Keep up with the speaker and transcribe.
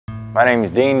My name is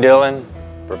Dillon,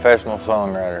 professional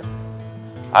songwriter.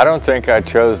 I don't think I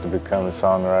chose to become a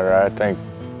songwriter. I think,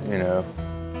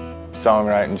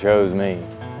 songwriting chose me.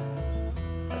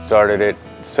 I started at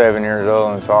 7 years old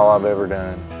and it's all I've ever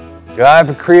done. Do I have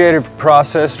a creative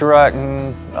process to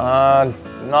writing?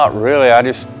 Not really. I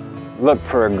just look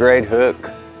for a great hook.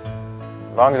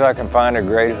 As long as I can find a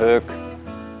great hook,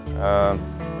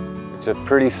 it's a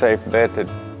pretty safe bet that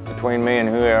between me and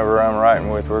whoever I'm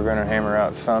writing with, we're going to hammer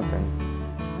out something.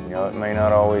 It may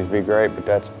not always be great, but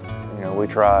that's, we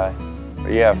try.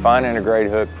 But yeah, finding a great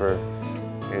hook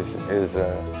is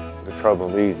the trouble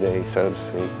these days, so to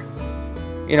speak.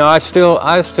 I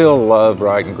still love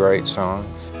writing great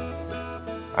songs.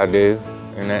 I do,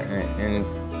 and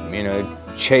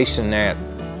chasing that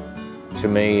to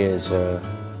me is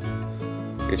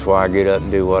why I get up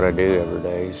and do what I do every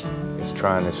day. Is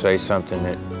trying to say something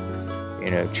that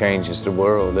changes the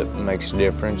world, that makes a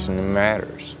difference and it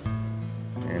matters.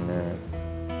 And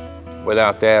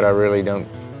without that, I really don't.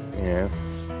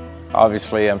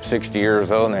 Obviously, I'm 60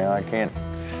 years old now. I can't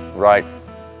write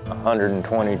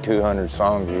 120, 200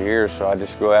 songs a year, so I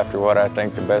just go after what I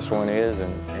think the best one is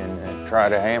and try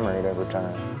to hammer it every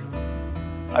time.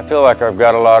 I feel like I've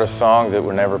got a lot of songs that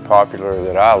were never popular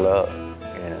that I love,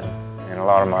 and a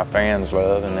lot of my fans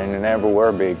love, and they never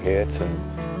were big hits and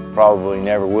probably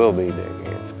never will be big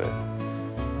hits. But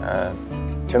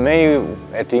to me,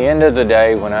 at the end of the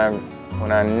day, when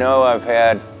I know I've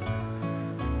had,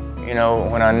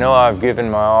 when I know I've given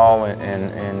my all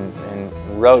and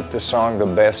wrote the song the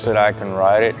best that I can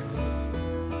write it,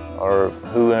 or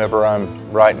whoever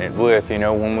I'm writing it with,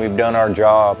 when we've done our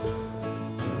job,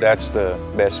 that's the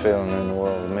best feeling in the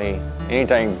world to me.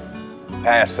 Anything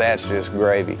past that's just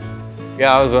gravy.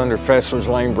 Yeah, I was under Fessler's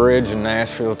Lane Bridge in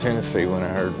Nashville, Tennessee when I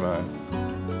heard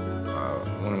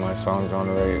one of my songs on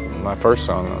the radio, my first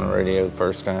song on the radio the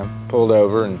first time. Pulled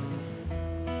over and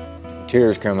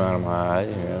tears come out of my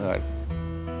eyes. I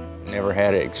never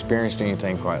had experienced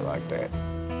anything quite like that.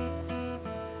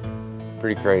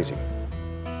 Pretty crazy.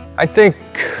 I think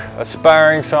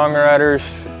aspiring songwriters,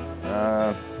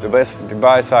 the best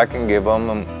advice I can give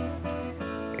them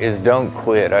is don't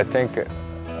quit. I think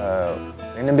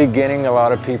in the beginning, a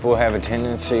lot of people have a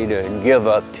tendency to give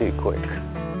up too quick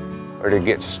or to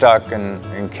get stuck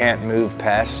and can't move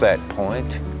past that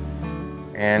point.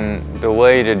 And the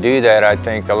way to do that, I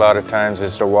think, a lot of times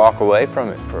is to walk away from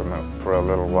it for a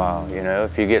little while.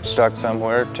 If you get stuck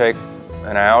somewhere, take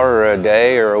an hour or a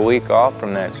day or a week off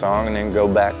from that song and then go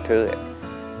back to it.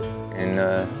 And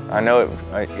I know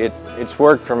it's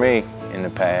worked for me in the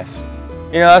past.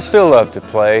 I still love to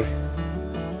play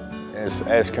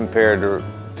as compared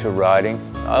to writing.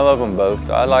 I love them both.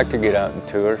 I like to get out and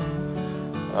tour.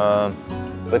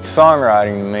 But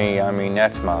songwriting to me,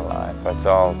 that's my life. That's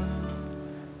all.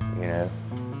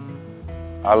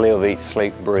 I live, eat,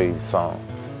 sleep, breathe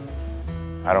songs.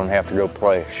 I don't have to go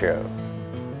play a show.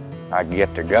 I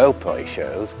get to go play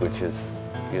shows, which is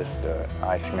just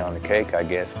icing on the cake, I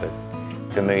guess. But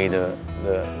to me, the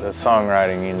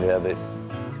songwriting end of it,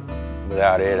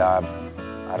 without it, I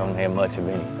don't have much of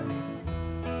anything.